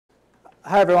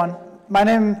Hi, everyone. My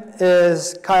name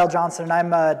is Kyle Johnson, and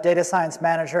I'm a data science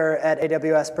manager at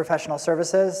AWS Professional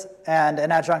Services and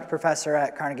an adjunct professor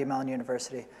at Carnegie Mellon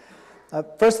University.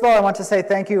 First of all, I want to say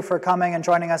thank you for coming and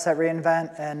joining us at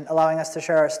reInvent and allowing us to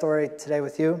share our story today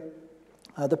with you.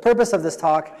 The purpose of this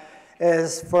talk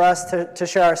is for us to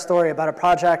share our story about a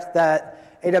project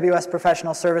that AWS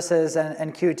Professional Services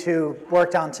and Q2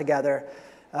 worked on together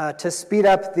to speed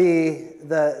up the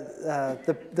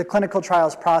clinical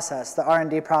trials process, the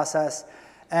R&D process,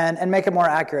 and make it more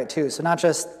accurate too. So not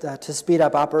just to speed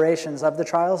up operations of the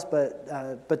trials,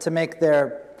 but to make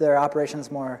their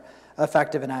operations more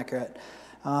effective and accurate.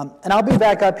 And I'll be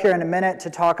back up here in a minute to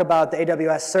talk about the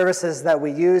AWS services that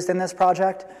we used in this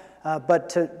project. But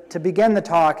to begin the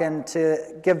talk and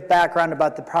to give background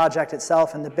about the project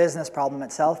itself and the business problem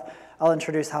itself, I'll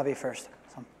introduce Javi first.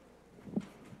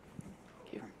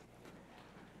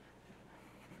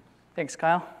 Thanks,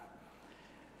 Kyle.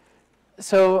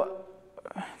 So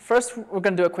first, we're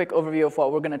going to do a quick overview of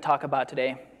what we're going to talk about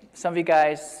today. Some of you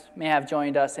guys may have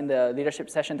joined us in the leadership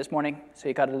session this morning, so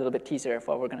you got a little bit teaser of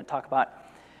what we're going to talk about.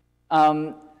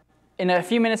 In a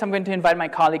few minutes, I'm going to invite my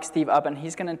colleague Steve up, and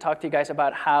he's going to talk to you guys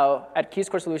about how, at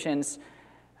Q-Score Solutions,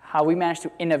 how we manage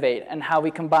to innovate and how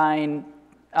we combine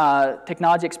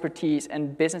technology expertise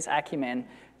and business acumen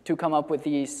to come up with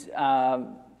these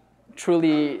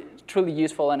truly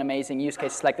useful and amazing use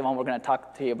cases like the one we're going to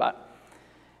talk to you about.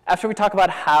 After we talk about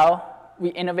how we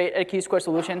innovate at Q-Score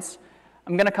Solutions,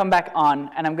 I'm going to come back on,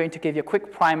 and I'm going to give you a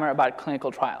quick primer about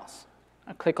clinical trials,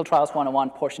 a clinical trials 101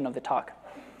 portion of the talk.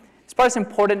 This part is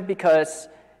important because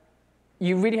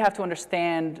you really have to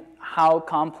understand how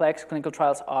complex clinical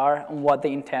trials are and what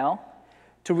they entail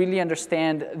to really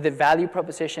understand the value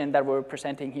proposition that we're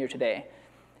presenting here today,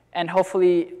 and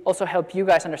hopefully also help you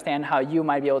guys understand how you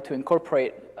might be able to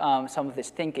incorporate some of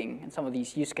this thinking and some of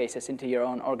these use cases into your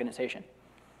own organization.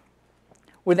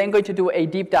 We're then going to do a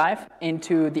deep dive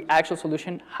into the actual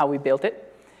solution, how we built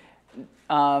it.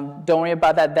 Don't worry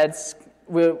about that.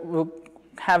 We'll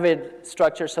have it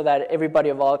structured so that everybody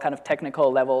of all kind of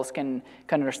technical levels can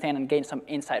understand and gain some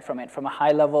insight from it, from a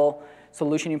high-level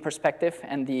solutioning perspective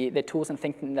and the tools and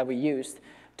thinking that we used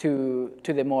to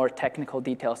the more technical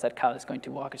details that Kyle is going to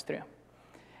walk us through.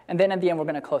 And then at the end, we're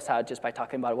going to close out just by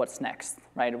talking about what's next,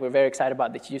 right? We're very excited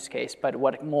about this use case, but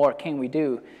what more can we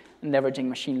do in leveraging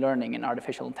machine learning and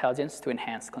artificial intelligence to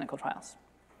enhance clinical trials?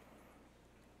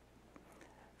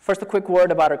 First, a quick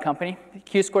word about our company,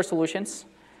 Q-Score Solutions.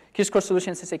 Q-Score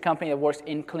Solutions is a company that works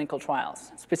in clinical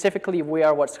trials. Specifically, we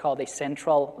are what's called a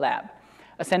central lab.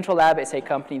 A central lab is a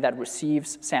company that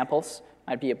receives samples.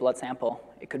 Might be a blood sample.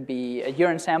 It could be a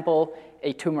urine sample,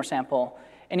 a tumor sample,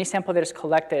 any sample that is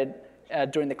collected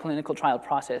during the clinical trial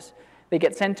process. They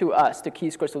get sent to us, to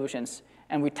Q-Score Solutions,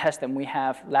 and we test them. We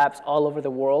have labs all over the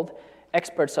world,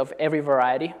 experts of every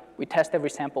variety. We test every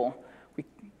sample.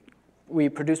 We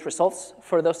produce results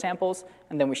for those samples,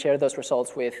 and then we share those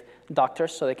results with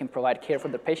doctors so they can provide care for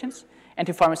their patients, and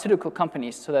to pharmaceutical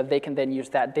companies so that they can then use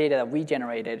that data that we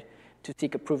generated to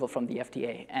seek approval from the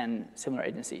FDA and similar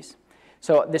agencies.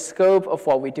 So the scope of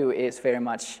what we do is very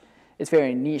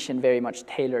niche and very much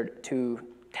tailored to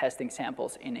testing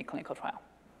samples in a clinical trial.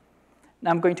 Now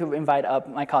I'm going to invite up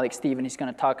my colleague Steve, and he's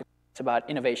going to talk about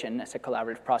innovation as a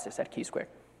collaborative process at Q-Squared.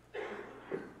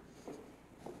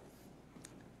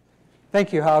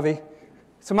 Thank you, Javi.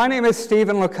 So my name is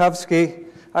Steven Lukowski.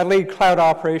 I lead cloud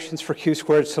operations for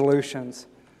Q-Squared Solutions.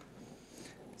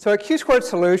 So at Q-Squared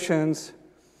Solutions,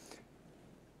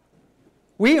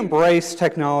 we embrace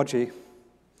technology.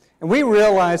 And we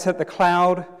realize that the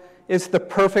cloud is the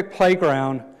perfect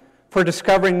playground for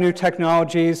discovering new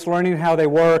technologies, learning how they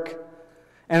work,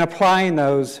 and applying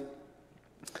those.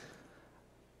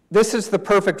 This is the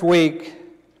perfect week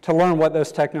to learn what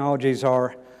those technologies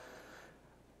are.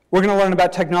 We're going to learn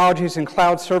about technologies and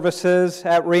cloud services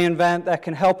at reInvent that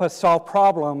can help us solve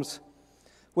problems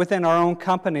within our own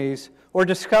companies or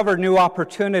discover new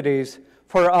opportunities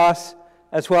for us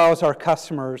as well as our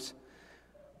customers.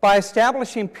 By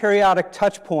establishing periodic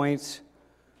touch points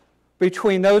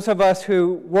between those of us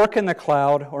who work in the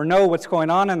cloud or know what's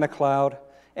going on in the cloud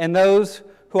and those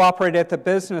who operate at the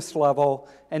business level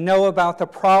and know about the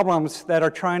problems that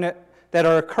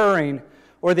are occurring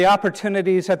or the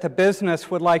opportunities that the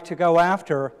business would like to go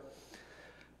after,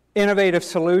 innovative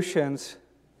solutions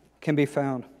can be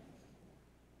found.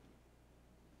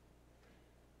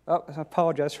 Oh, I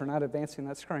apologize for not advancing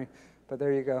that screen, but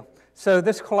there you go. So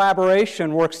this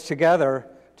collaboration works together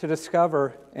to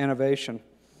discover innovation.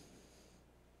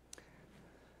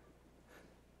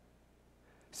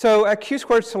 So at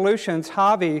Q-Squared Solutions,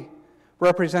 Javi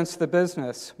represents the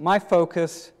business. My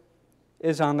focus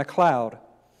is on the cloud.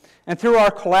 And through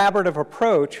our collaborative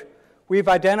approach, we've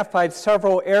identified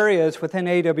several areas within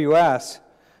AWS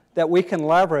that we can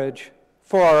leverage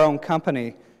for our own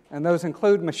company, and those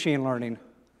include machine learning,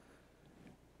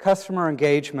 customer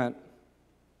engagement,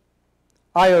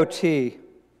 IoT,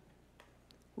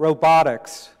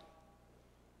 robotics,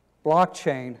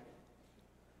 blockchain,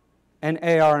 and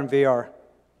AR and VR.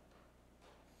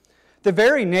 The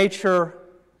very nature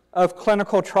of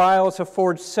clinical trials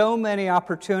affords so many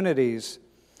opportunities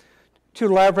to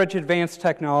leverage advanced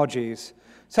technologies,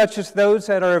 such as those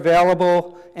that are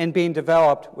available and being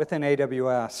developed within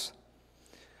AWS.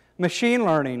 Machine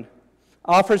learning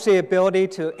offers the ability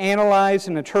to analyze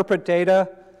and interpret data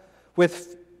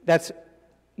that's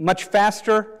much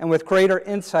faster and with greater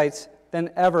insights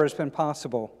than ever has been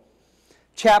possible.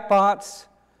 Chatbots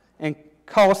and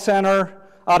call center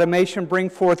automation bring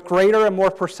forth greater and more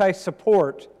precise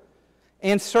support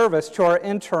and service to our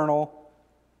internal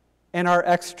and our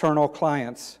external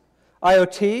clients.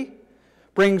 IoT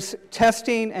brings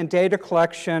testing and data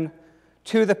collection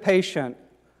to the patient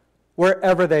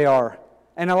wherever they are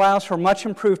and allows for much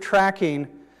improved tracking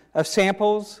of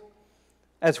samples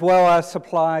as well as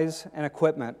supplies and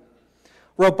equipment.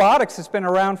 Robotics has been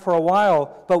around for a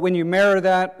while, but when you marry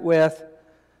that with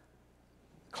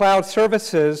cloud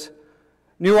services,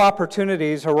 new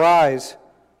opportunities arise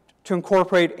to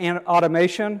incorporate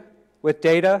automation with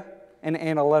data and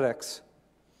analytics.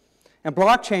 And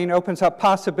blockchain opens up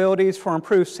possibilities for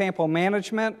improved sample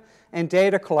management and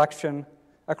data collection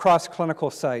across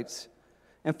clinical sites.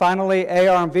 And finally,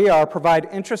 AR and VR provide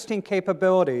interesting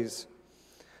capabilities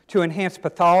to enhance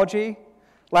pathology,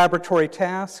 laboratory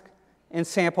tasks, and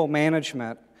sample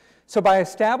management. So by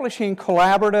establishing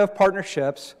collaborative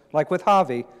partnerships, like with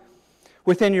Javi,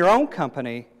 within your own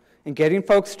company, and getting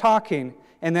folks talking,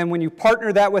 and then when you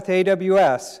partner that with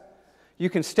AWS, you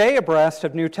can stay abreast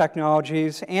of new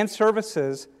technologies and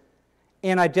services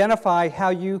and identify how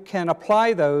you can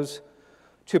apply those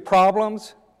to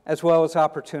problems as well as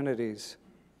opportunities.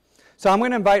 So I'm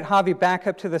going to invite Javi back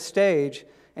up to the stage,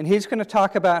 and he's going to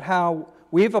talk about how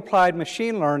we've applied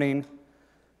machine learning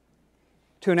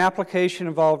to an application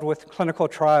involved with clinical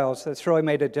trials that's really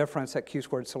made a difference at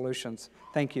Q2 Solutions.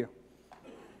 Thank you.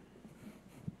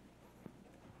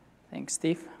 Thanks,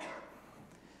 Steve.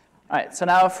 All right, so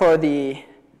now for the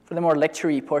more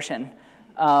lecture-y portion.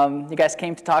 You guys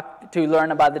came to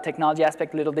learn about the technology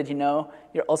aspect. Little did you know,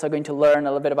 you're also going to learn a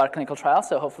little bit about clinical trials,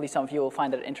 so hopefully some of you will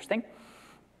find that interesting.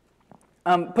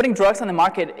 Putting drugs on the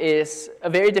market is a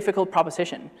very difficult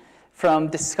proposition. From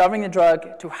discovering the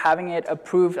drug to having it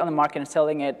approved on the market and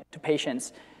selling it to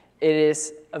patients, it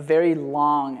is a very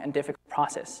long and difficult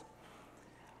process.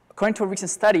 According to a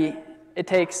recent study, it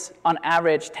takes, on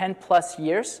average, 10 plus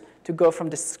years to go from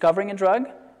discovering a drug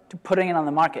to putting it on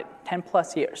the market, 10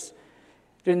 plus years.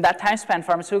 During that time span,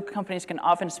 pharmaceutical companies can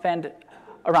often spend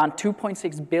around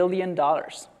 $2.6 billion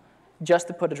just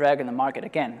to put a drug in the market.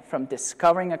 Again, from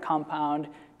discovering a compound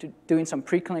to doing some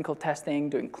preclinical testing,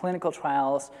 doing clinical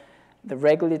trials, the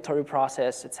regulatory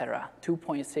process, et cetera,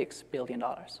 $2.6 billion.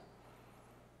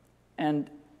 And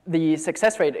the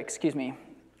success rate,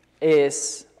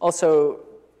 is also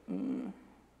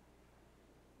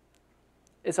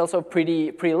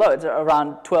pretty low. It's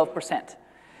around 12%.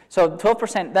 So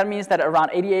 12%, that means that around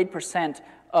 88%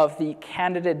 of the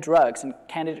candidate drugs and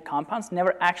candidate compounds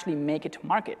never actually make it to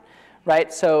market,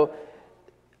 right? So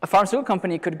a pharmaceutical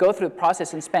company could go through the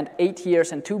process and spend 8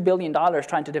 years and $2 billion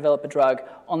trying to develop a drug,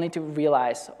 only to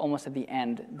realize almost at the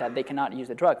end that they cannot use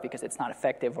the drug because it's not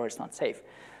effective or it's not safe.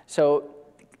 So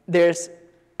there's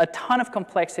a ton of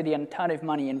complexity and a ton of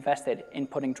money invested in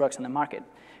putting drugs on the market.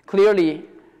 Clearly,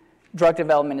 drug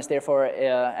development is therefore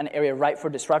an area ripe for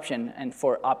disruption and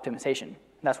for optimization.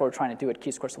 That's what we're trying to do at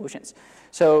Q2 Solutions.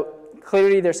 So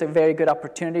clearly, there's a very good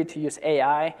opportunity to use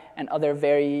AI and other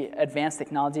very advanced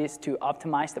technologies to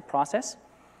optimize the process.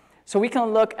 So we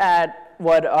can look at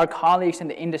what our colleagues in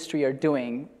the industry are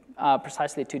doing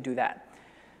precisely to do that.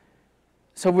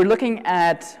 So we're looking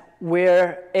at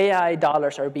where AI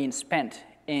dollars are being spent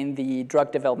in the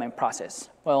drug development process.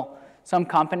 Well, some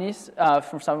companies,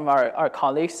 from some of our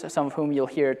colleagues, some of whom you'll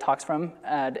hear talks from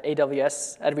at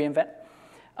AWS at reinvent,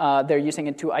 they're using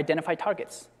it to identify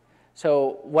targets.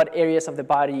 So what areas of the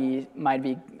body might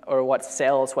be, or what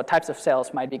types of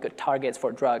cells might be good targets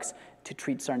for drugs to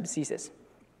treat certain diseases.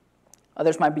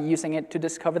 Others might be using it to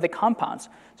discover the compounds.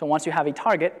 So once you have a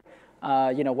target,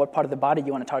 what part of the body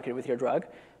you want to target with your drug,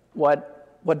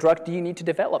 what drug do you need to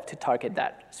develop to target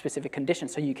that specific condition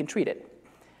so you can treat it?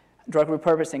 Drug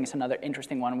repurposing is another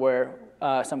interesting one where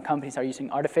some companies are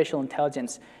using artificial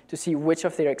intelligence to see which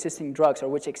of their existing drugs or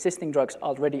which existing drugs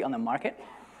already on the market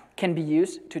can be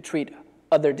used to treat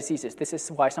other diseases. This is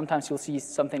why sometimes you'll see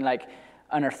something like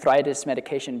an arthritis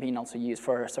medication being also used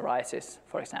for psoriasis,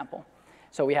 for example.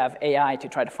 So we have AI to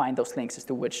try to find those links as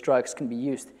to which drugs can be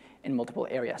used in multiple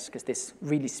areas, because this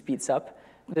really speeds up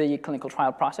the clinical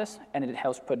trial process, and it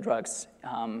helps put drugs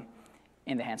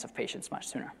in the hands of patients much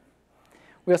sooner.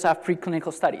 We also have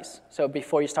preclinical studies. So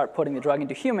before you start putting the drug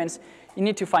into humans, you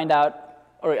need to find out,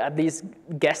 or at least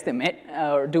guesstimate,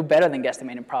 or do better than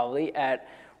guesstimating probably, at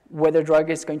whether the drug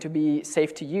is going to be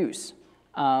safe to use.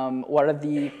 What are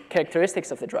the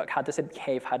characteristics of the drug? How does it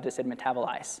behave? How does it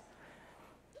metabolize?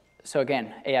 So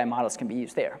again, AI models can be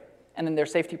used there. And then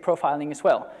there's safety profiling as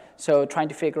well. So trying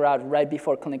to figure out right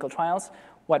before clinical trials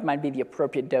what might be the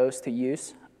appropriate dose to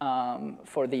use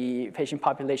for the patient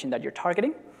population that you're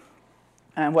targeting,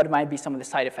 and what might be some of the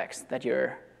side effects that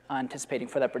you're anticipating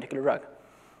for that particular drug.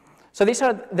 So these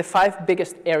are the 5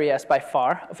 biggest areas by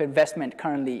far of investment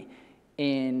currently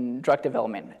in drug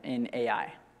development in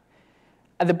AI.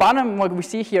 At the bottom, what we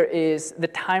see here is the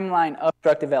timeline of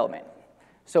drug development.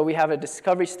 So we have a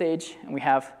discovery stage, and we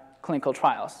have clinical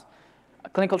trials.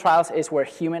 Clinical trials is where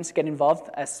humans get involved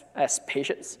as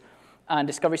patients. And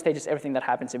discovery stage is everything that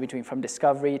happens in between, from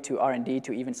discovery to R&D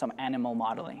to even some animal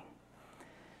modeling.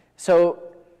 So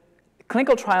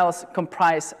clinical trials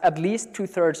comprise at least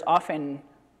 2/3, often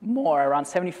more, around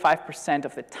 75%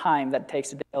 of the time that it takes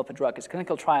to develop a drug. Because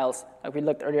clinical trials, like we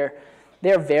looked earlier,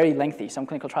 they're very lengthy. Some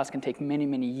clinical trials can take many,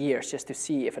 many years just to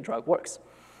see if a drug works.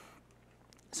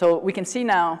 So we can see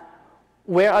now,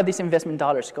 where are these investment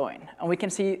dollars going? And we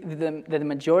can see that the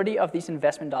majority of these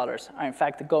investment dollars are in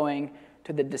fact going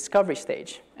to the discovery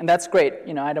stage. And that's great.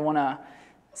 You know, I don't want to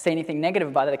say anything negative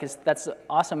about it, because that's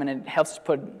awesome, and it helps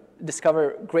us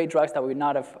discover great drugs that we would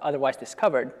not have otherwise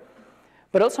discovered.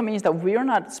 But it also means that we are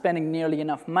not spending nearly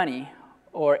enough money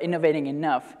or innovating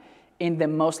enough in the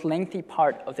most lengthy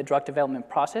part of the drug development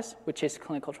process, which is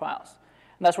clinical trials.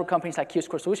 And that's where companies like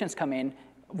Q-Score Solutions come in.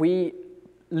 We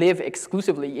live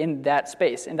exclusively in that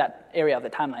space, in that area of the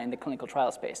timeline, in the clinical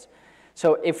trial space.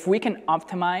 So if we can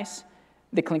optimize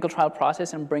the clinical trial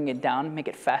process and bring it down, make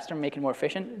it faster, make it more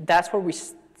efficient, that's where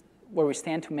we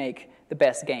stand to make the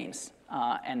best gains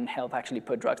and help actually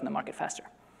put drugs in the market faster.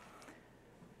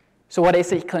 So what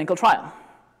is a clinical trial?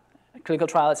 A clinical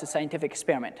trial is a scientific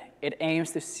experiment. It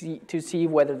aims to see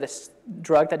whether this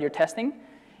drug that you're testing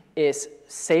is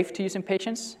safe to use in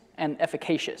patients and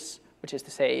efficacious, which is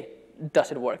to say,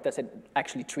 does it work? Does it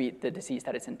actually treat the disease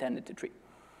that it's intended to treat?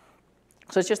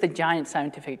 So it's just a giant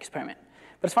scientific experiment.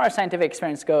 But as far as scientific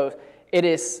experiments go, it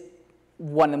is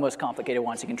one of the most complicated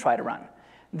ones you can try to run.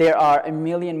 There are a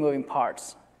million moving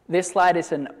parts. This slide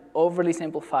is an overly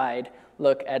simplified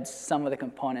look at some of the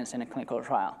components in a clinical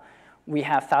trial. We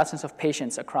have thousands of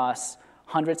patients across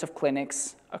hundreds of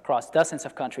clinics, across dozens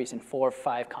of countries in 4 or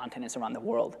 5 continents around the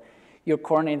world. You're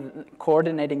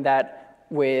coordinating that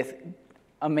with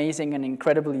amazing and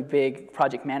incredibly big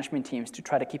project management teams to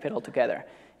try to keep it all together.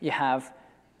 You have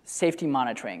safety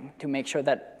monitoring to make sure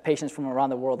that patients from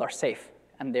around the world are safe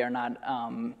and they're not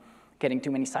getting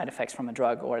too many side effects from a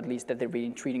drug, or at least that they're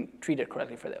being treated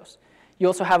correctly for those. You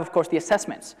also have, of course, the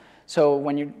assessments. So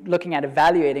when you're looking at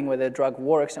evaluating whether a drug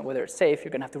works and whether it's safe,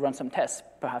 you're going to have to run some tests,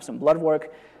 perhaps some blood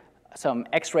work, some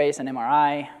x-rays, an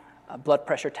MRI, a blood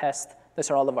pressure test.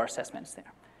 Those are all of our assessments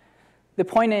there. The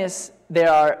point is,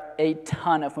 there are a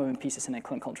ton of moving pieces in a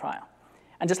clinical trial.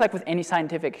 And just like with any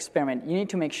scientific experiment, you need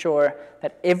to make sure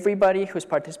that everybody who's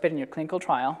participating in your clinical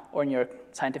trial or in your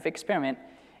scientific experiment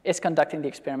is conducting the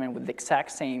experiment with the exact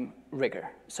same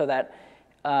rigor, so that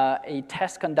a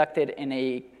test conducted in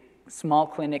a small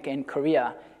clinic in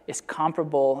Korea is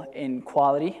comparable in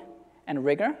quality and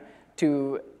rigor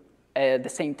to the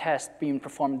same test being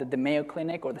performed at the Mayo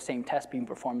Clinic or the same test being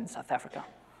performed in South Africa.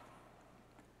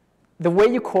 The way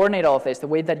you coordinate all of this, the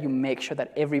way that you make sure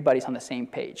that everybody's on the same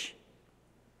page,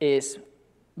 is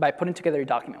by putting together a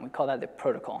document. We call that the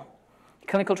protocol.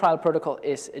 Clinical trial protocol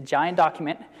is a giant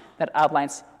document that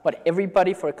outlines what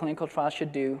everybody for a clinical trial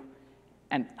should do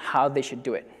and how they should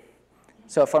do it.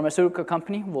 So a pharmaceutical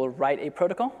company will write a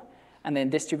protocol and then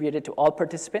distribute it to all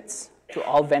participants, to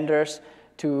all vendors,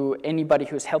 to anybody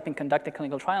who's helping conduct a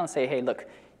clinical trial, and say, hey, look,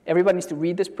 everybody needs to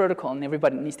read this protocol and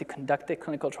everybody needs to conduct a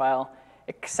clinical trial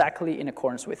exactly in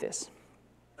accordance with this.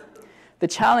 The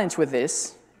challenge with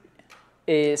this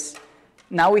is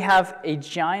now we have a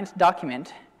giant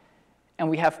document and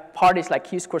we have parties like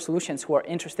Q-Score Solutions who are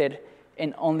interested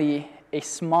in only a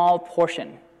small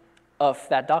portion of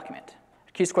that document.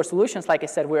 Q-Score Solutions, like I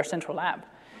said, we're a central lab.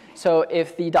 So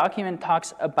if the document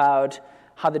talks about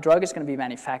how the drug is going to be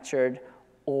manufactured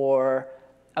or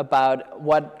about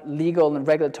what legal and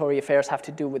regulatory affairs have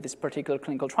to do with this particular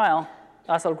clinical trial,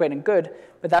 that's all great and good,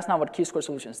 but that's not what Q-Score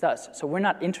Solutions does. So we're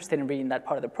not interested in reading that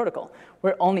part of the protocol.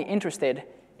 We're only interested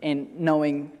in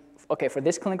knowing, okay, for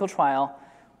this clinical trial,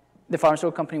 the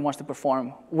pharmaceutical company wants to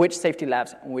perform which safety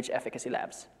labs and which efficacy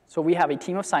labs. So we have a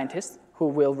team of scientists who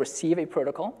will receive a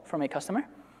protocol from a customer,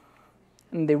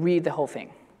 and they read the whole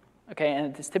thing, okay?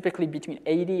 And it's typically between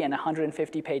 80 and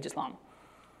 150 pages long.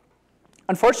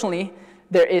 Unfortunately,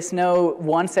 there is no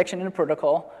one section in the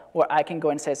protocol where I can go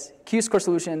and says, Q-Score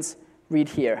Solutions, read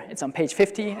here. It's on page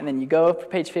 50, and then you go to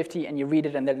page 50, and you read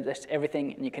it, and there's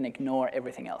everything, and you can ignore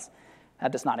everything else.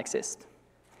 That does not exist.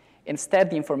 Instead,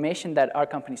 the information that our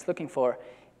company is looking for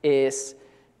is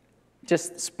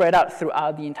just spread out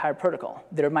throughout the entire protocol.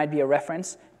 There might be a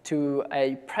reference to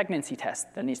a pregnancy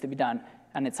test that needs to be done,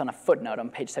 and it's on a footnote on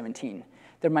page 17.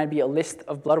 There might be a list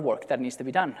of blood work that needs to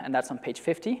be done, and that's on page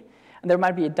 50. And there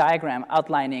might be a diagram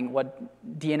outlining what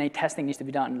DNA testing needs to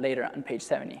be done later on page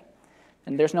 70.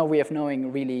 And there's no way of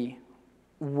knowing really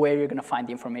where you're going to find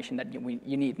the information that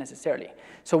you need necessarily.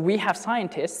 So we have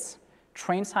scientists,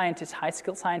 trained scientists,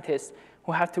 high-skilled scientists,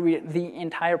 who have to read the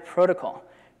entire protocol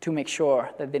to make sure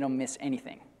that they don't miss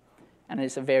anything. And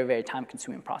it's a very, very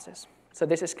time-consuming process. So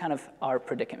this is kind of our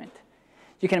predicament.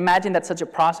 You can imagine that such a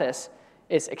process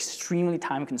is extremely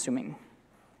time-consuming.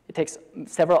 It takes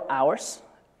several hours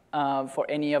for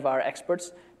any of our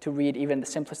experts to read even the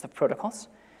simplest of protocols.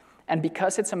 And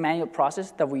because it's a manual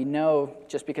process that we know,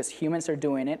 just because humans are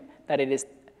doing it, that it is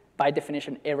by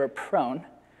definition error-prone,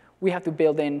 we have to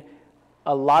build in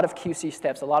a lot of QC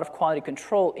steps, a lot of quality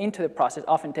control into the process,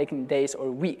 often taking days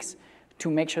or weeks, to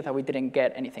make sure that we didn't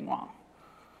get anything wrong.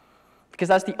 Because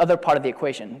that's the other part of the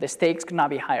equation. The stakes could not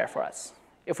be higher for us.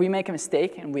 If we make a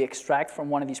mistake and we extract from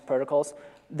one of these protocols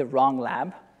the wrong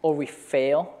lab, or we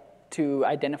fail to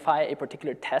identify a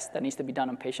particular test that needs to be done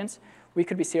on patients, we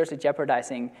could be seriously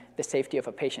jeopardizing the safety of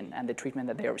a patient and the treatment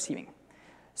that they are receiving.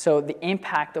 So the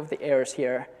impact of the errors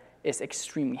here is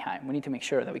extremely high. We need to make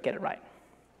sure that we get it right.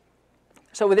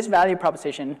 So with this value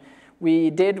proposition, we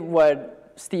did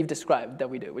what Steve described that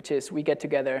we do, which is we get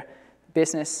together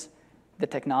business, the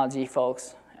technology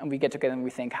folks, and we get together and we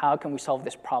think, how can we solve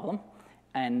this problem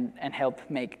and help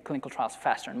make clinical trials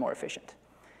faster and more efficient?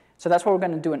 So that's what we're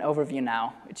going to do an overview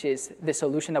now, which is the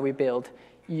solution that we build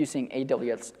using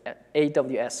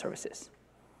AWS services.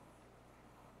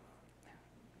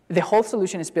 The whole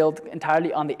solution is built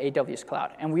entirely on the AWS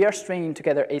cloud, and we are stringing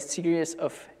together a series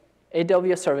of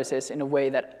AWS services in a way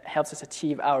that helps us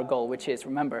achieve our goal, which is,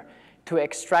 remember, to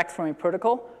extract from a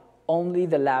protocol only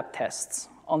the lab tests,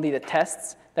 only the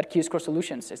tests that Q-Score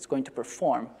Solutions is going to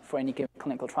perform for any given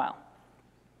clinical trial.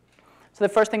 So the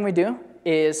first thing we do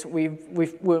is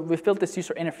we've built this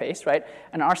user interface, right?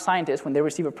 And our scientists, when they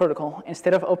receive a protocol,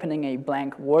 instead of opening a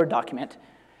blank Word document,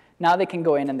 now they can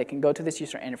go in and they can go to this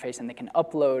user interface and they can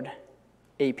upload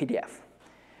a PDF.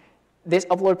 This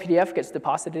upload PDF gets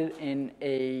deposited in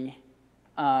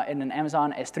an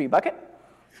Amazon S3 bucket.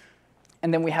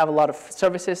 And then we have a lot of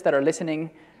services that are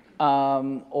listening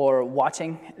or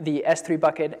watching the S3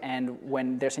 bucket. And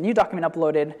when there's a new document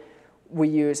uploaded, we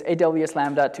use AWS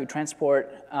Lambda to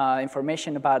transport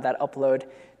information about that upload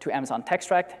to Amazon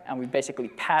Textract, and we basically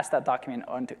pass that document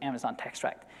on to Amazon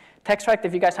Textract. Textract,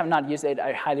 if you guys have not used it,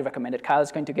 I highly recommend it. Kyle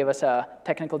is going to give us a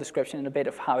technical description in a bit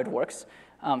of how it works,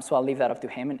 so I'll leave that up to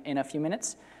him in a few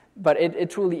minutes. But it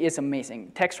truly is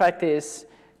amazing. Textract is,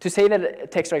 to say that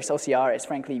Textract is OCR is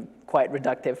frankly quite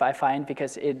reductive, I find,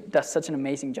 because it does such an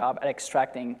amazing job at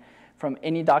extracting from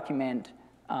any document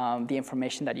the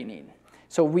information that you need.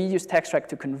 So we use Textract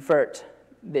to convert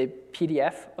the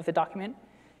PDF of the document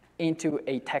into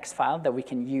a text file that we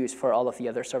can use for all of the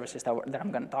other services that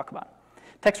I'm going to talk about.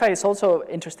 Textract is also,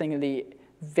 interestingly,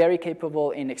 very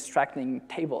capable in extracting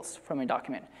tables from a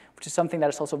document, which is something that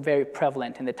is also very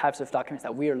prevalent in the types of documents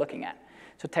that we are looking at.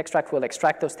 So Textract will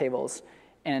extract those tables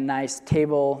in a nice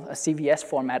table, a CVS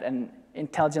format, and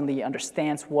intelligently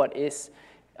understands what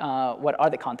are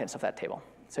the contents of that table.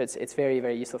 So it's very,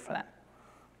 very useful for that.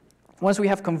 Once we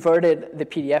have converted the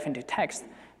PDF into text,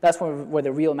 that's where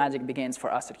the real magic begins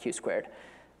for us at Q Squared,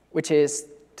 which is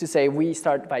to say we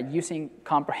start by using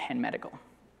Comprehend Medical.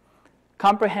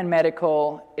 Comprehend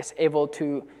Medical is able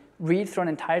to read through an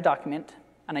entire document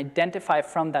and identify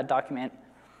from that document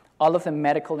all of the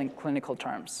medical and clinical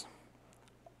terms,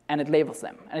 and it labels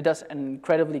them, and it does an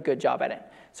incredibly good job at it.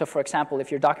 So for example, if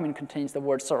your document contains the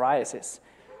word psoriasis,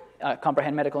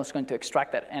 Comprehend Medical is going to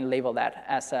extract that and label that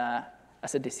as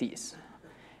a disease.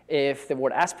 If the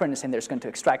word aspirin is in there, it's going to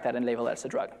extract that and label that as a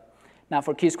drug. Now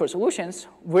for Q-score solutions,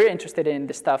 we're interested in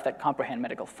the stuff that Comprehend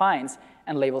Medical finds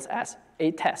and labels as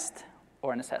a test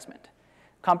or an assessment.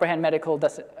 Comprehend Medical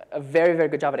does a very, very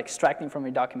good job at extracting from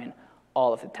your document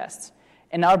all of the tests.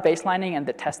 In our baselining and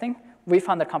the testing, we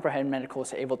found that Comprehend Medical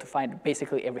is able to find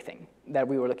basically everything that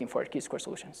we were looking for at Q-score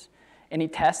solutions. Any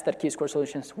test that Q-score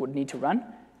solutions would need to run,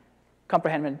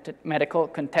 Comprehend Medical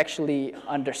contextually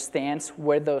understands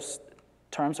where those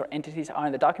terms or entities are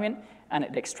in the document, and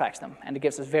it extracts them. And it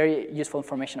gives us very useful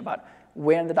information about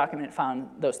where in the document it found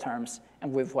those terms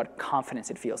and with what confidence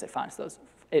it feels it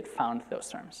found those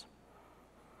terms.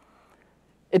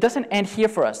 It doesn't end here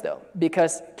for us, though,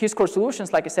 because Q-score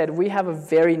solutions, like I said, we have a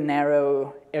very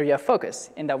narrow area of focus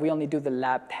in that we only do the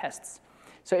lab tests.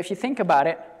 So if you think about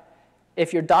it,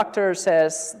 if your doctor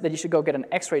says that you should go get an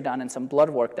X-ray done and some blood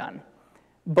work done,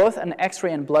 both an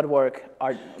X-ray and blood work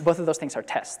both of those things are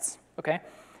tests, okay?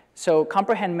 So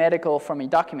Comprehend Medical from a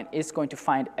document is going to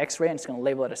find X-ray and it's going to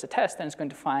label it as a test, and it's going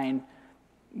to find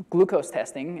glucose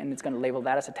testing and it's going to label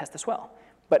that as a test as well.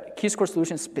 But Q-score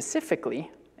solutions specifically,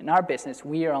 in our business,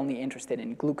 we are only interested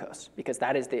in glucose because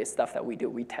that is the stuff that we do.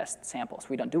 We test samples.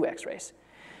 We don't do X-rays.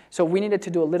 So we needed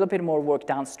to do a little bit more work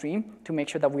downstream to make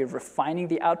sure that we're refining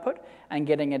the output and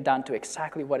getting it down to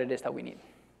exactly what it is that we need.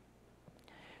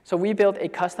 So we built a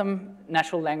custom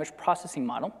natural language processing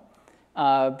model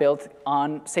built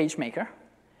on SageMaker.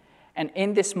 And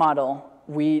in this model,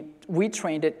 we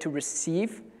trained it to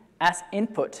receive as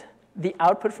input the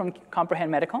output from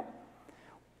Comprehend Medical.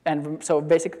 And so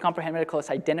basically, Comprehend Medical is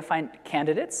identifying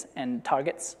candidates and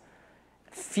targets,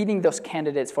 feeding those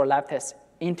candidates for lab tests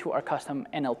into our custom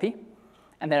NLP.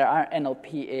 And then our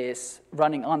NLP is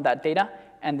running on that data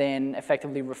and then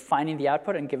effectively refining the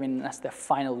output and giving us the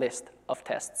final list of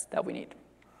tests that we need.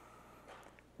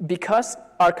 Because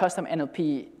our custom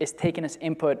NLP is taking as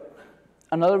input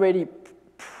an already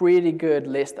pretty good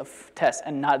list of tests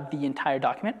and not the entire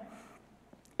document,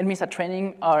 it means that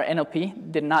training our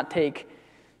NLP did not take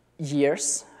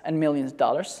years and millions of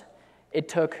dollars. It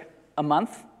took a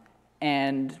month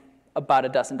and about a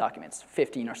dozen documents,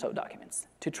 15 or so documents,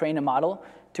 to train a model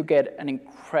to get an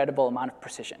incredible amount of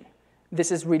precision.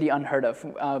 This is really unheard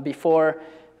of. Before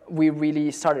we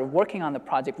really started working on the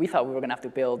project, we thought we were going to have to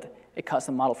build a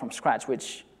custom model from scratch,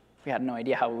 which we had no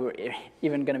idea how we were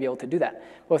even going to be able to do that.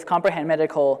 But with Comprehend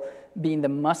Medical being the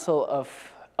muscle of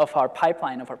our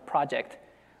pipeline, of our project,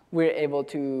 we're able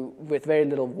to, with very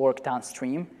little work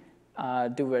downstream,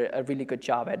 do a really good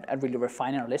job at really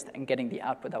refining our list and getting the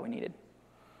output that we needed.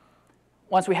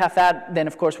 Once we have that, then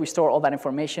of course we store all that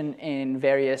information in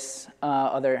various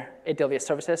other AWS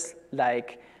services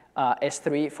like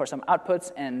S3 for some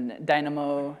outputs and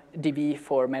DynamoDB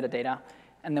for metadata,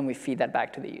 and then we feed that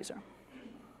back to the user.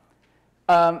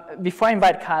 Before I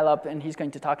invite Kyle up, and he's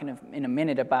going to talk in a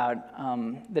minute about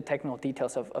the technical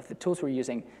details of the tools we're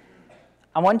using,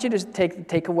 I want you to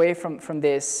take away from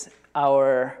this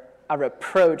our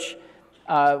approach.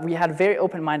 We had a very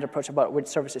open-minded approach about which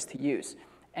services to use.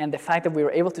 And the fact that we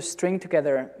were able to string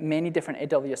together many different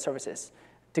AWS services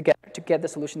to get the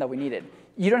solution that we needed.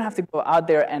 You don't have to go out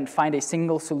there and find a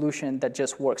single solution that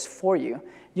just works for you.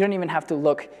 You don't even have to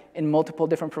look in multiple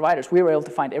different providers. We were able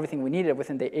to find everything we needed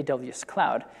within the AWS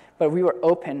cloud, but we were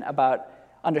open about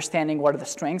understanding what are the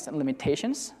strengths and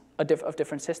limitations of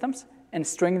different systems and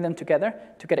stringing them together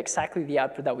to get exactly the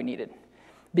output that we needed.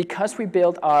 Because we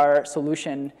built our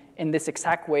solution in this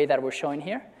exact way that we're showing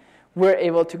here, we're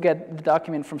able to get the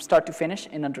document from start to finish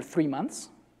in under 3 months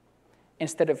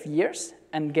instead of years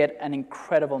and get an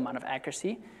incredible amount of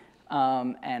accuracy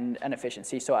and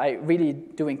efficiency. So I really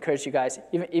do encourage you guys,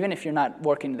 even if you're not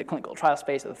working in the clinical trial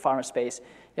space or the pharma space,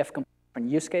 you have a completely different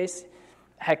use case.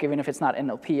 Heck, even if it's not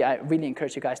NLP, I really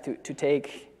encourage you guys to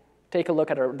take a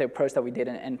look at the approach that we did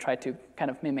and try to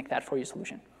kind of mimic that for your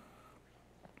solution.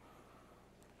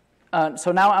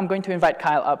 So now I'm going to invite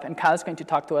Kyle up, and Kyle is going to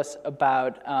talk to us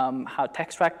about how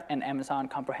TextRact and Amazon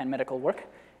Comprehend Medical work,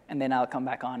 and then I'll come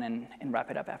back on and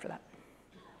wrap it up after that.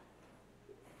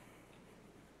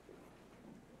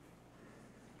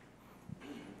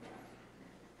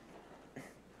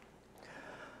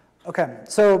 Okay,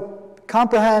 so the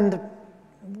Comprehend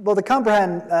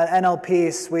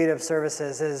NLP suite of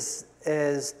services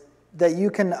is that you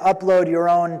can upload your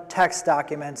own text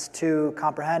documents to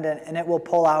Comprehend, and it will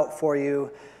pull out for you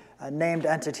named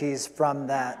entities from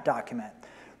that document.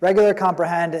 Regular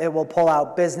Comprehend, it will pull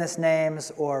out business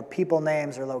names or people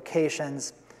names or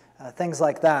locations, things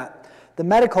like that. The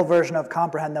medical version of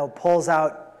Comprehend, though, pulls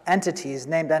out entities,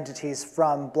 named entities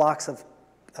from blocks of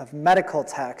medical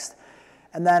text,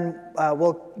 and then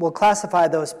we'll classify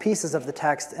those pieces of the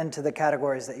text into the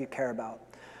categories that you care about.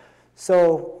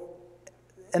 So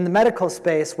in the medical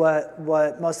space,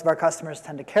 what most of our customers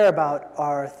tend to care about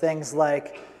are things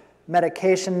like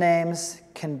medication names,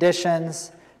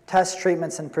 conditions, test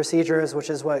treatments and procedures, which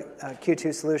is what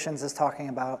Q2 Solutions is talking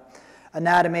about,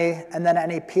 anatomy, and then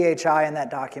any PHI in that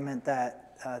document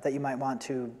that you might want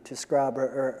to scrub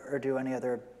or do any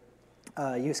other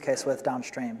use case with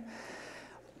downstream.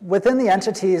 Within the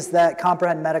entities that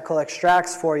Comprehend Medical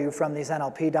extracts for you from these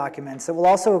NLP documents, it will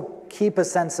also keep a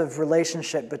sense of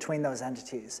relationship between those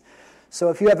entities.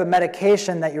 So if you have a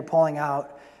medication that you're pulling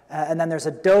out, and then there's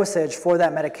a dosage for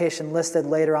that medication listed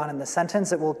later on in the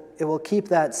sentence, it will keep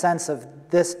that sense of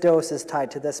this dose is tied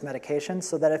to this medication,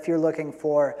 so that if you're looking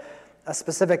for a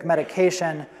specific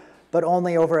medication, but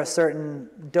only over a certain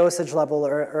dosage level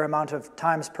or amount of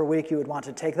times per week you would want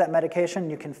to take that medication,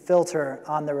 you can filter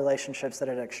on the relationships that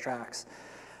it extracts.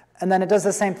 And then it does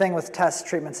the same thing with tests,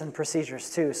 treatments, and procedures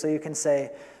too. So you can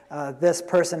say, this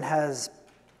person has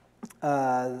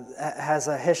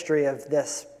a history of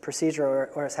this procedure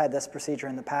or has had this procedure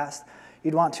in the past.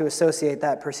 You'd want to associate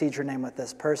that procedure name with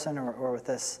this person or with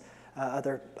this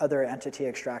other entity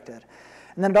extracted.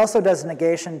 And then it also does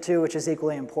negation too, which is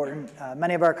equally important.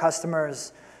 Many of our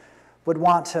customers would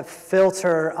want to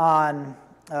filter on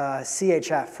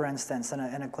CHF, for instance, in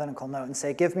a clinical note and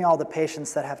say, give me all the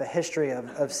patients that have a history of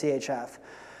CHF.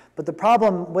 But the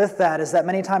problem with that is that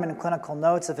many times in clinical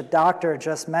notes, if a doctor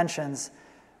just mentions,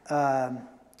 well,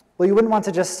 you wouldn't want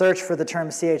to just search for the term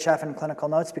CHF in clinical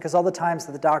notes, because all the times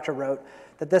that the doctor wrote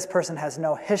that this person has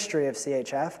no history of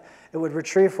CHF, it would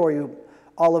retrieve for you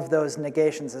all of those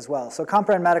negations as well. So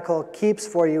Comprehend Medical keeps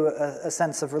for you a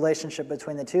sense of relationship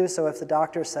between the two. So if the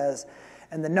doctor says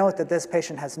in the note that this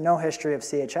patient has no history of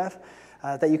CHF,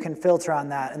 that you can filter on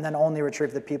that and then only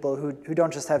retrieve the people who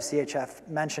don't just have CHF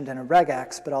mentioned in a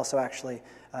regex, but also actually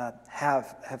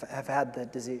have had the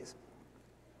disease.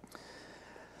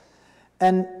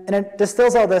 And it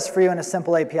distills all this for you in a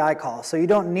simple API call. So you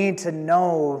don't need to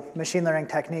know machine learning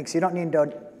techniques. You don't need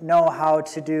to know how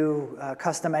to do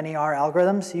custom NER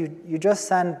algorithms. You just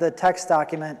send the text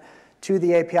document to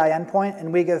the API endpoint,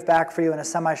 and we give back for you in a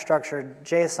semi-structured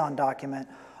JSON document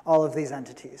all of these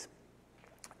entities.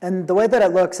 And the way that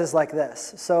it looks is like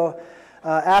this. So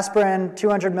aspirin,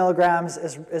 200 milligrams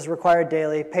is required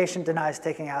daily. Patient denies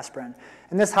taking aspirin.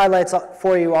 And this highlights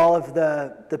for you all of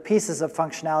the pieces of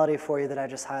functionality for you that I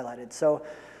just highlighted. So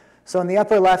in the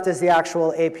upper left is the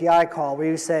actual API call, where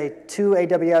you say to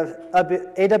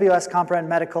AWS Comprehend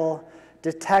Medical,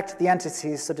 detect the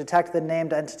entities, so detect the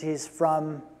named entities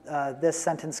from this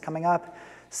sentence coming up,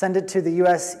 send it to the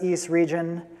US East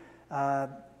region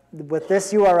with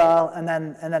this URL, and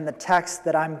then the text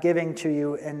that I'm giving to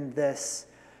you in this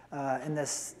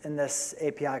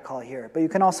API call here. But you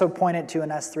can also point it to an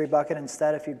S3 bucket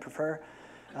instead if you'd prefer,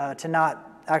 to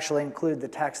not actually include the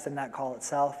text in that call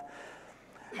itself.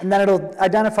 And then it'll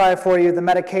identify for you the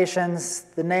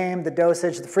medications, the name, the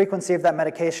dosage, the frequency of that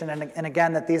medication, and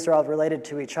again, that these are all related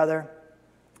to each other,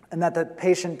 and that the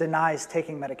patient denies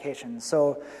taking medication.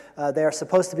 So they are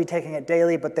supposed to be taking it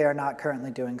daily, but they are not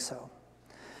currently doing so.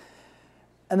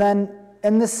 And then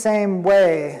in the same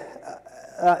way,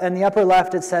 in the upper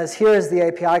left, it says, here is the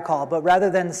API call. But rather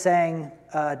than saying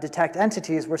detect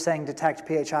entities, we're saying detect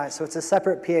PHI. So it's a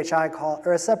separate PHI call,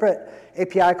 or a separate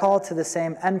API call to the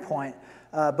same endpoint,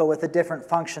 but with a different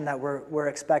function that we're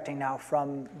expecting now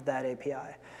from that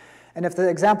API. And if the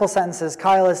example sentence is,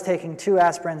 Kyle is taking 2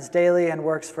 aspirins daily and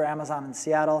works for Amazon in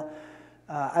Seattle.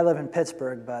 I live in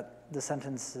Pittsburgh, but the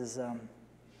sentence is,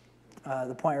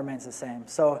 the point remains the same.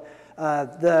 So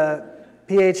the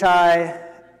PHI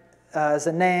is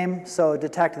a name, so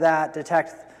detect that,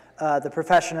 detect the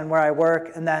profession and where I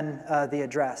work, and then the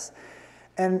address.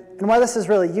 And why this is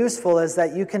really useful is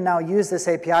that you can now use this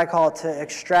API call to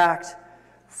extract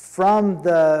from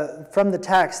the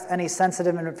text any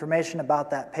sensitive information about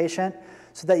that patient,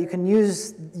 so that you can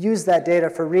use that data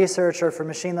for research or for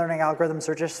machine learning algorithms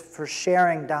or just for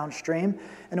sharing downstream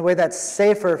in a way that's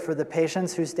safer for the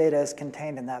patients whose data is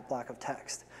contained in that block of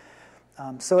text.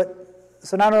 So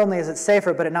not only is it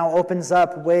safer, but it now opens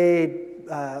up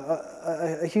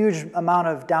a huge amount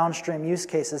of downstream use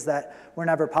cases that were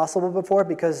never possible before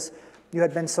because you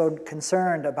had been so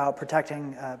concerned about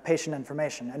protecting patient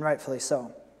information, and rightfully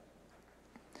so.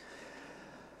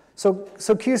 So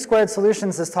Q2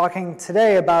 Solutions is talking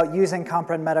today about using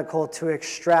Comprehend Medical to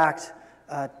extract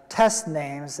test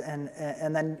names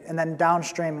and then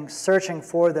downstream searching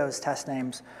for those test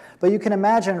names. But you can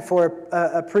imagine for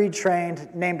a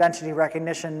pre-trained named entity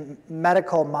recognition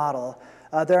medical model,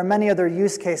 there are many other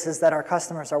use cases that our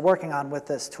customers are working on with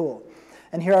this tool.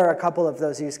 And here are a couple of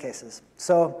those use cases.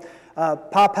 So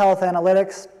Pop Health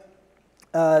Analytics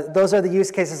Those are the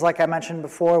use cases like I mentioned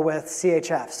before with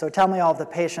CHF. So tell me all of the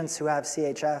patients who have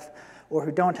CHF or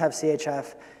who don't have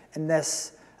CHF in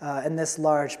this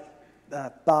large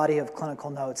body of clinical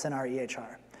notes in our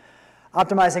EHR.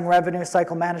 Optimizing revenue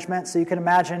cycle management. So you can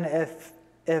imagine if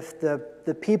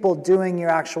the people doing your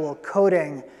actual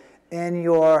coding in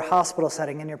your hospital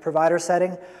setting, in your provider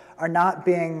setting, are not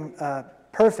being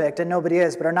perfect, and nobody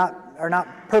is, but are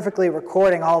not perfectly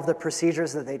recording all of the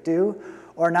procedures that they do,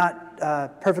 or not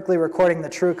perfectly recording the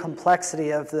true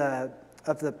complexity of the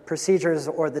procedures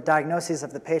or the diagnoses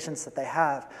of the patients that they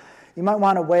have, you might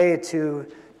want a way to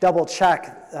double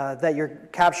check that you're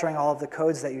capturing all of the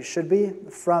codes that you should be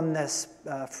from this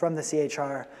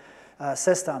EHR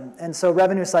system. And so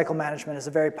revenue cycle management is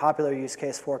a very popular use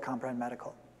case for Comprehend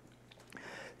Medical.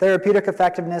 Therapeutic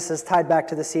effectiveness is tied back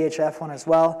to the CHF one as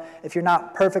well. If you're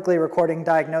not perfectly recording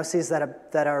diagnoses that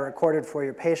are recorded for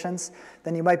your patients,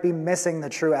 then you might be missing the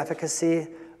true efficacy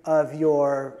of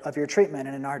your treatment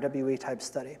in an RWE type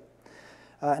study.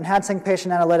 Enhancing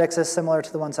patient analytics is similar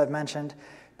to the ones I've mentioned.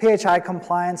 PHI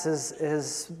compliance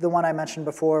is the one I mentioned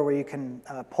before, where you can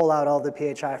pull out all the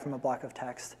PHI from a block of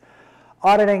text.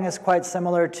 Auditing is quite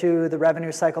similar to the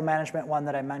revenue cycle management one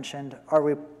that I mentioned. Are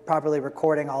we properly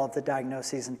recording all of the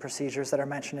diagnoses and procedures that are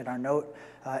mentioned in our note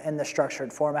in the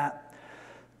structured format?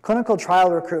 Clinical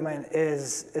trial recruitment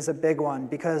is a big one,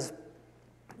 because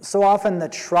so often the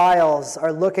trials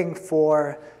are looking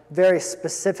for very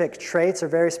specific traits or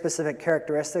very specific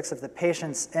characteristics of the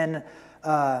patients in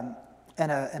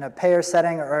a payer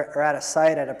setting or at a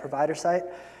site, at a provider site.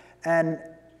 And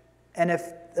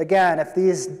if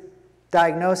these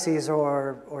diagnoses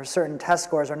or certain test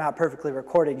scores are not perfectly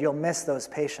recorded, you'll miss those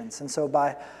patients. And so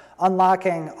by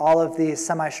unlocking all of these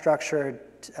semi-structured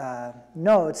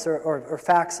notes or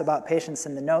facts about patients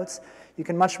in the notes, you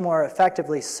can much more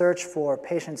effectively search for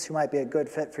patients who might be a good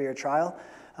fit for your trial,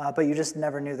 but you just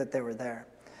never knew that they were there.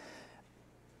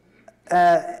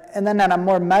 And then on a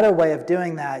more meta way of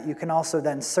doing that, you can also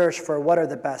then search for what are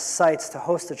the best sites to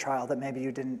host a trial that maybe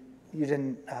you didn't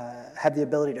have the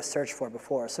ability to search for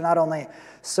before. So not only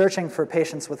searching for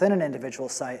patients within an individual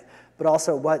site, but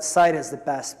also what site is the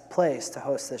best place to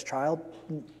host this trial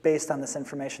based on this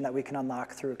information that we can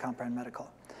unlock through Comprehend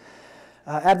Medical.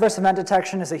 Adverse event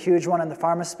detection is a huge one in the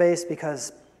pharma space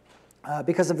because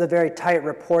of the very tight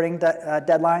reporting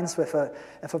deadlines. If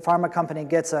a pharma company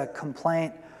gets a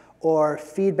complaint or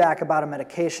feedback about a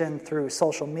medication through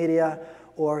social media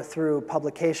or through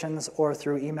publications or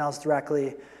through emails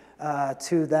directly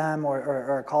to them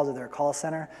or a call to their call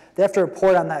center, they have to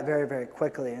report on that very, very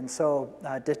quickly. And so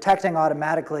detecting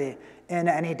automatically in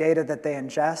any data that they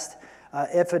ingest,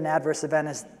 if an adverse event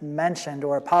is mentioned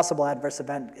or a possible adverse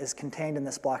event is contained in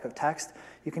this block of text,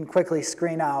 you can quickly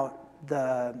screen out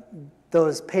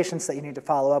those patients that you need to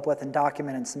follow up with and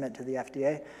document and submit to the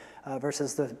FDA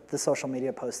versus the social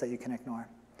media posts that you can ignore.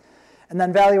 And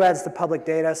then value adds to public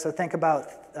data. So think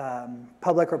about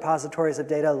public repositories of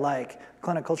data like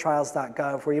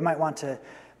clinicaltrials.gov, where you might want to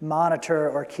monitor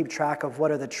or keep track of what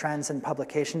are the trends in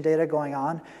publication data going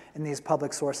on in these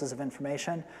public sources of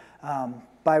information.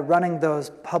 By running those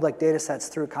public data sets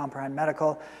through Comprehend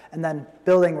Medical and then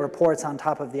building reports on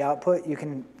top of the output, you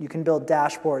can build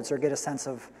dashboards or get a sense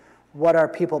of what are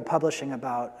people publishing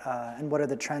about and what are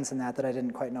the trends in that I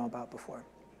didn't quite know about before.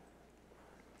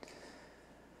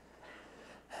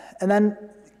 And then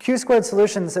Q-Squared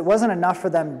Solutions, it wasn't enough for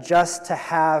them just to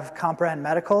have Comprehend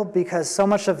Medical, because so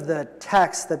much of the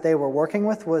text that they were working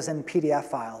with was in PDF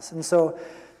files. And so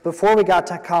before we got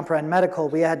to Comprehend Medical,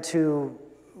 we had to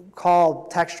call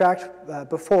Textract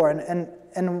before.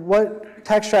 And what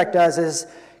Textract does is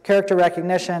character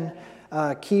recognition,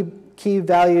 key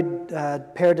valued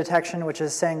pair detection, which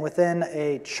is saying within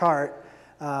a chart,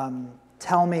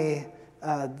 tell me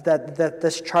that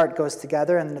this chart goes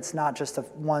together and it's not just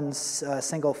one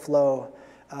single flow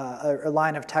or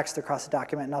line of text across a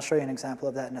document, and I'll show you an example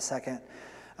of that in a second.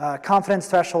 Confidence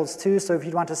thresholds too, so if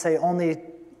you want to say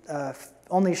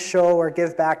only show or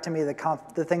give back to me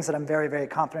the things that I'm very, very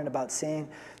confident about seeing,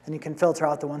 then you can filter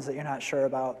out the ones that you're not sure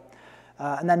about.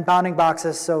 And then bounding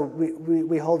boxes, so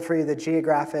we hold for you the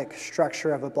geographic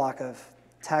structure of a block of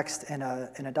text in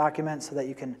a document so that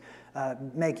you can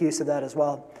make use of that as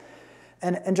well.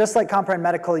 And just like Comprehend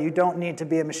Medical, you don't need to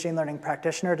be a machine learning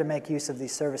practitioner to make use of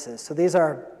these services. So this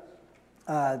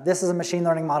is a machine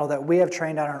learning model that we have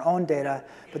trained on our own data,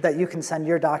 but that you can send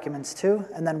your documents to,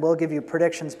 and then we'll give you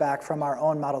predictions back from our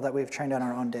own model that we've trained on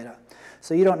our own data.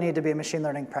 So you don't need to be a machine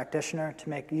learning practitioner to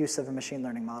make use of a machine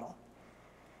learning model.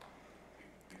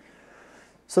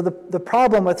 So the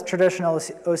problem with traditional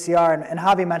OCR, and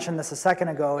Javi mentioned this a second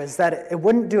ago, is that it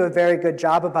wouldn't do a very good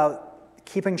job about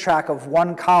keeping track of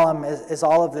one column is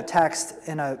all of the text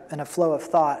in a flow of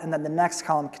thought, and then the next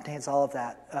column contains all of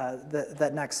that,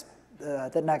 that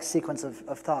next sequence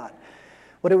of thought.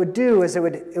 What it would do is it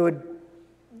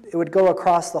would go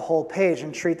across the whole page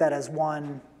and treat that as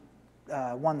one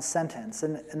sentence.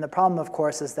 And the problem, of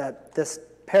course, is that this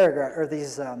paragraph, or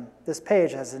this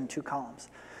page has in 2 columns.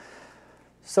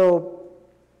 So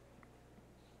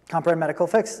Comprehend Medical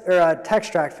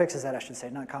Textract fixes that, I should say,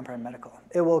 not Comprehend Medical.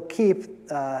 It will keep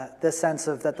this sense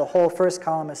of that the whole first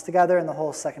column is together and the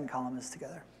whole second column is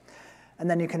together. And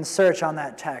then you can search on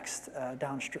that text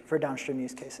for downstream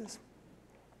use cases.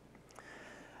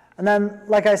 And then,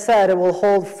 like I said, it will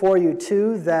hold for you,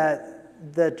 too,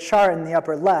 that the chart in the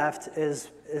upper left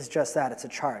is just that. It's a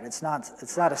chart. It's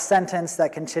not a sentence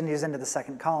that continues into the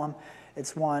second column.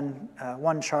 It's one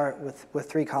chart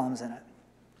with 3 columns in it.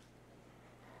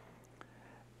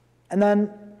 And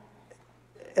then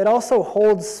it also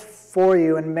holds for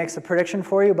you and makes a prediction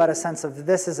for you about a sense of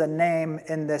this is a name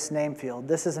in this name field.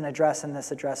 This is an address in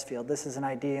this address field. This is an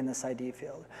ID in this ID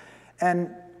field. And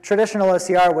traditional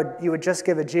OCR, you would just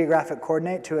give a geographic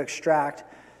coordinate to extract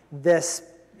this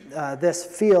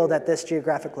field at this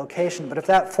geographic location. But if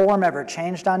that form ever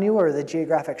changed on you, or the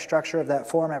geographic structure of that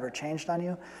form ever changed on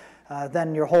you,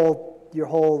 then your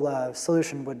whole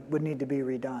solution would need to be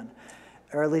redone,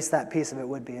 or at least that piece of it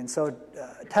would be. And so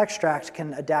Textract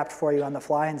can adapt for you on the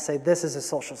fly and say, this is a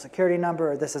social security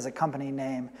number, or this is a company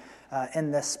name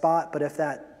in this spot. But if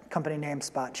that company name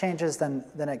spot changes, then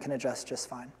it can adjust just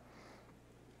fine.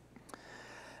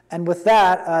 And with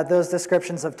that, those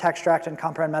descriptions of Textract and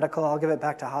Comprehend Medical, I'll give it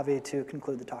back to Javi to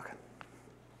conclude the talk.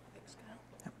 Thanks, Kyle.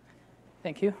 Yep.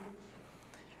 Thank you.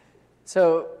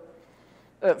 So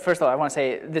first of all, I want to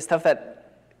say the stuff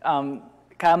that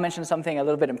Kyle mentioned something a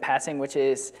little bit in passing, which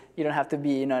is you don't have to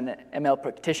be an ML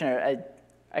practitioner.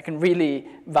 I can really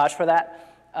vouch for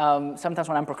that. Sometimes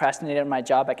when I'm procrastinating on my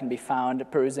job, I can be found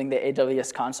perusing the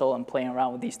AWS console and playing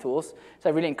around with these tools. So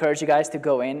I really encourage you guys to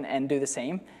go in and do the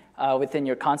same. Within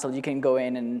your console, you can go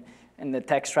in and in the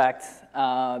Textract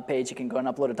page, you can go and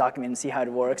upload a document and see how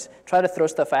it works. Try to throw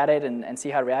stuff at it and see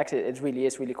how it reacts. It really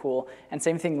is really cool. And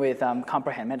same thing with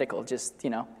Comprehend Medical. Just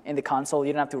in the console,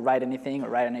 you don't have to write anything or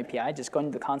write an API. Just go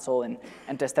into the console and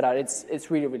test it out. It's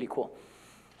really, really cool.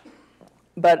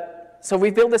 But so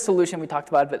we built this solution we talked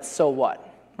about, but so what,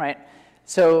 right?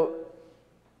 So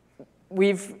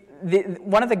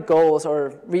one of the goals,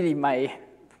 or really my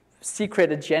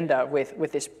secret agenda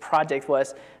with this project,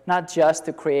 was not just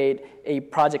to create a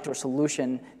project or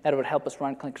solution that would help us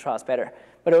run clinical trials better,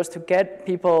 but it was to get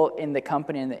people in the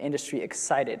company and the industry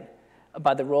excited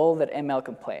about the role that ML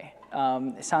can play.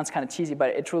 It sounds kind of cheesy, but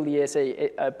it truly is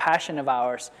a passion of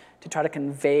ours to try to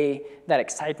convey that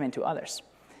excitement to others.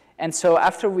 And so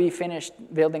after we finished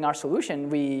building our solution,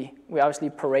 we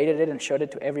obviously paraded it and showed it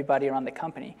to everybody around the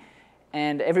company.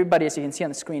 And everybody, as you can see on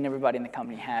the screen, everybody in the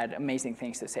company had amazing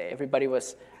things to say. Everybody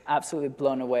was absolutely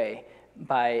blown away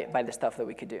by the stuff that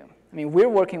we could do. I mean, we're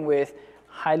working with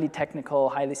highly technical,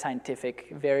 highly scientific,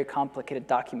 very complicated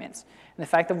documents. And the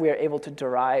fact that we are able to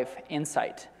derive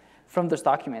insight from those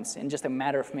documents in just a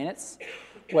matter of minutes,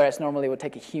 whereas normally it would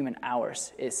take a human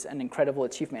hours, is an incredible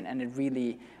achievement. And it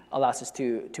really allows us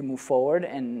to move forward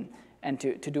and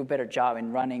to do a better job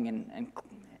in running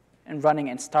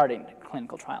and starting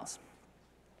clinical trials.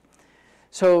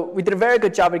 So we did a very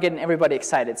good job of getting everybody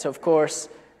excited. So of course,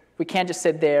 we can't just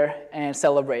sit there and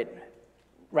celebrate,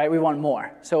 right? We want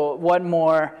more. So what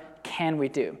more can we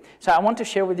do? So I want to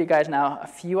share with you guys now a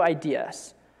few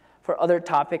ideas for other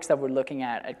topics that we're looking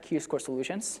at Q-Score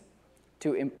Solutions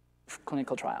to improve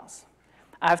clinical trials.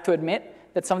 I have to admit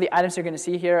that some of the items you're going to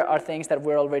see here are things that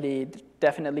we're already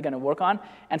definitely going to work on,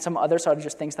 and some others are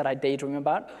just things that I daydream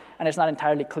about, and it's not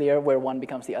entirely clear where one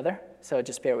becomes the other, so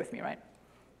just bear with me, right?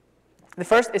 The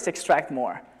first is extract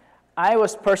more. I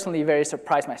was personally very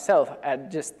surprised myself at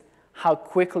just how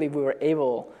quickly we were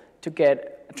able to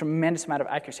get a tremendous amount of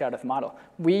accuracy out of the model.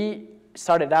 We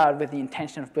started out with the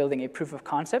intention of building a proof of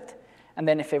concept, and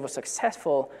then if it was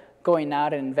successful, going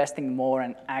out and investing more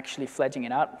and actually fledging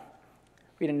it out.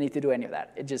 We didn't need to do any of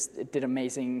that. It did an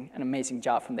amazing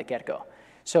job from the get-go.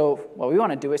 So what we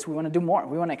want to do is we want to do more.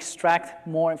 We want to extract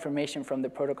more information from the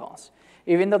protocols.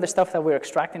 Even though the stuff that we're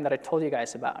extracting that I told you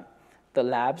guys about, the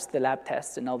labs, the lab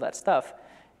tests, and all that stuff,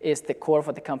 is the core of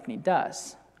what the company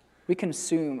does. We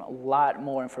consume a lot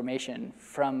more information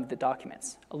from the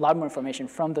documents. A lot more information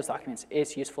from those documents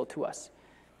is useful to us.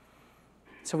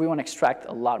 So we want to extract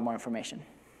a lot more information.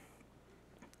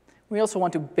 We also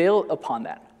want to build upon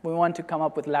that. We want to come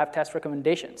up with lab test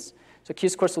recommendations. So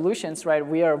Q-Score Solutions, right,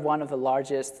 we are one of the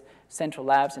largest central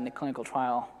labs in the clinical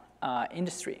trial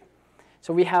industry.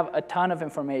 So we have a ton of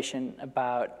information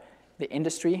about the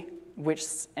industry,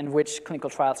 which clinical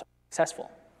trials are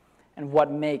successful, and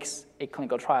what makes a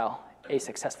clinical trial a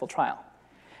successful trial.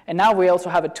 And now we also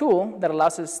have a tool that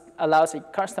allows a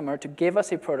customer to give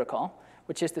us a protocol,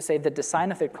 which is to say the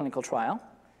design of their clinical trial.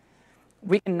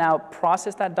 We can now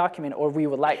process that document, or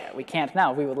we can't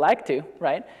now, we would like to,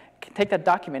 right? Take that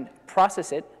document,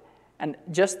 process it, and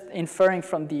just inferring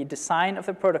from the design of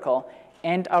the protocol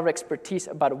and our expertise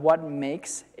about what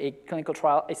makes a clinical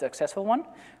trial a successful one,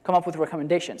 come up with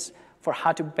recommendations for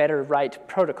how to better write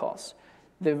protocols.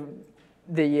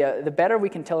 The better we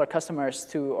can tell our customers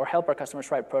to, or help our customers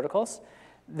write protocols,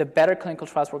 the better clinical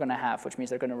trials we're going to have, which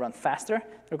means they're going to run faster,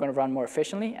 they're going to run more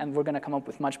efficiently, and we're going to come up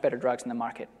with much better drugs in the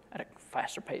market at a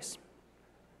faster pace.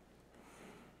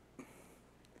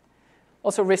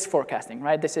 Also, risk forecasting,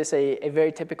 right? This is a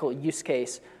very typical use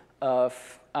case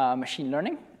of machine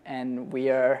learning, and we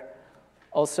are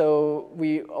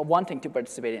wanting to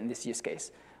participate in this use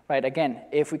case, right? Again,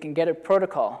 if we can get a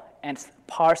protocol and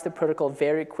parse the protocol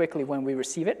very quickly when we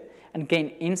receive it and gain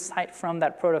insight from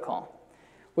that protocol,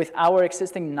 with our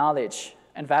existing knowledge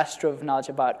and vast trove of knowledge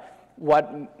about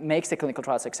what makes a clinical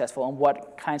trial successful and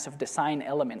what kinds of design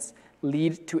elements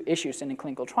lead to issues in a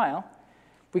clinical trial,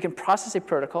 we can process a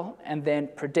protocol and then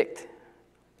predict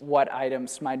what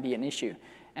items might be an issue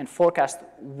and forecast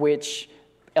which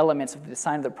elements of the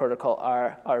design of the protocol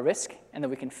are a risk, and then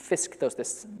we can fix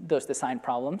those design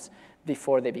problems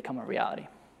before they become a reality.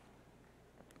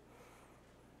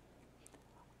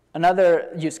 Another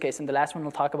use case, and the last one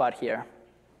we'll talk about here,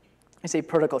 is a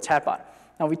protocol chatbot.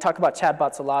 Now, we talk about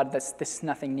chatbots a lot. This is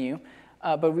nothing new.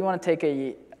 But we want to take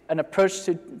an approach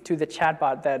to the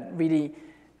chatbot that really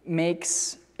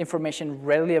makes information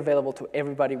readily available to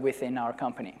everybody within our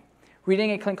company.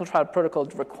 Reading a clinical trial protocol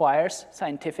requires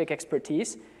scientific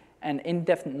expertise and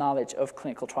in-depth knowledge of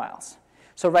clinical trials.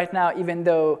 So right now, even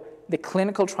though the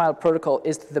clinical trial protocol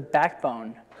is the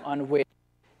backbone on which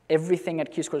everything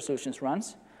at Q-Score Solutions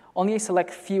runs, only a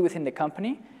select few within the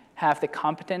company have the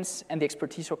competence and the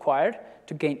expertise required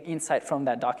to gain insight from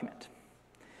that document.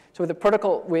 So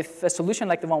with a solution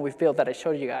like the one we've built that I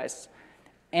showed you guys,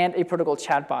 and a protocol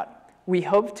chatbot, we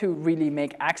hope to really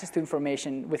make access to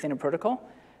information within a protocol,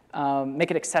 make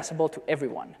it accessible to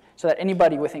everyone, so that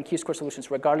anybody within Q-Score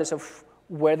Solutions, regardless of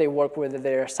where they work, whether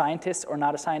they're scientists or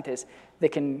not a scientist, they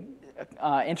can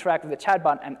interact with the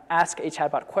chatbot and ask a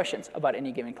chatbot questions about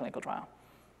any given clinical trial.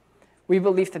 We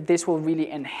believe that this will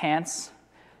really enhance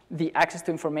the access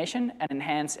to information and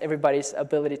enhance everybody's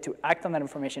ability to act on that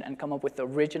information and come up with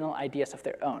original ideas of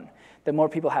their own. The more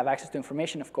people have access to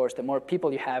information, of course, the more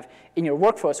people you have in your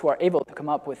workforce who are able to come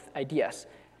up with ideas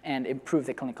and improve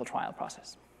the clinical trial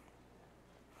process.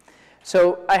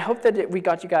 So I hope that we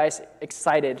got you guys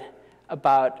excited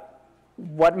about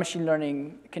what machine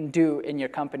learning can do in your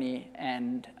company,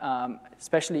 and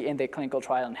especially in the clinical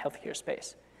trial and healthcare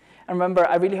space. And remember,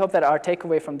 I really hope that our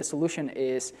takeaway from the solution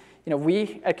is,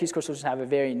 we at Q-Score Solutions have a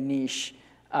very niche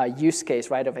use case,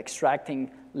 right, of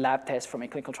extracting lab tests from a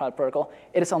clinical trial protocol.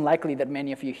 It is unlikely that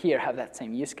many of you here have that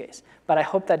same use case. But I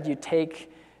hope that you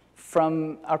take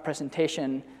from our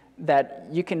presentation that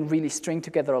you can really string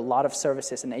together a lot of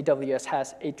services, and AWS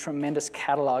has a tremendous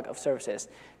catalog of services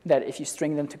that if you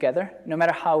string them together, no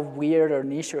matter how weird or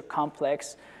niche or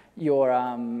complex or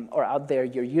out there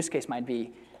your use case might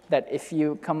be, that if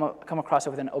you come across it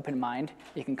with an open mind,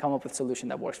 you can come up with a solution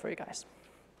that works for you guys.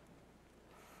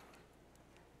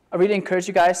 I really encourage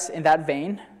you guys in that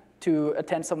vein to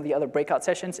attend some of the other breakout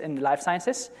sessions in life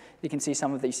sciences. You can see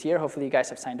some of these here. Hopefully you guys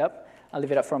have signed up. I'll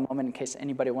leave it up for a moment in case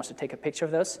anybody wants to take a picture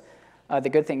of those. The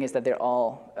good thing is that they're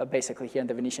all basically here in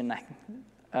the Venetian,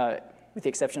 with the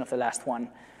exception of the last one.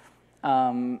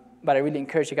 But I really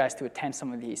encourage you guys to attend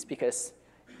some of these, because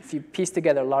if you piece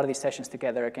together a lot of these sessions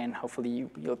together, again, hopefully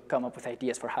you'll come up with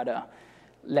ideas for how to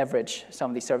leverage some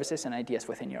of these services and ideas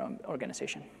within your own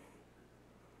organization.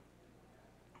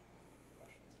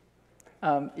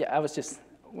 Yeah, I was just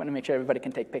want to make sure everybody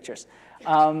can take pictures.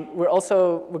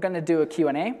 We're going to do a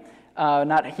Q&A,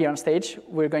 not here on stage.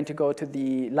 We're going to go to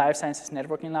the Life Sciences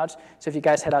Networking Lounge. So if you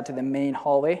guys head out to the main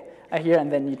hallway here,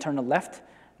 and then you turn to the left,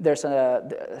 there's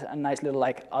a nice little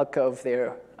alcove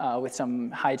there with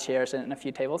some high chairs and a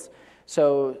few tables.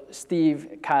 So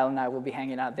Steve, Kyle, and I will be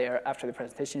hanging out there after the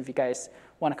presentation. If you guys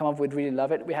want to come up, we'd really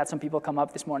love it. We had some people come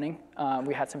up this morning.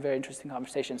 We had some very interesting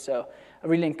conversations. So I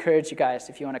really encourage you guys,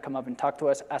 if you want to come up and talk to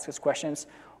us, ask us questions,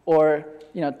 or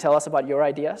tell us about your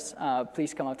ideas,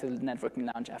 please come up to the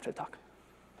networking lounge after the talk.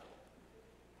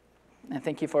 And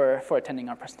thank you for attending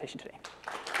our presentation today.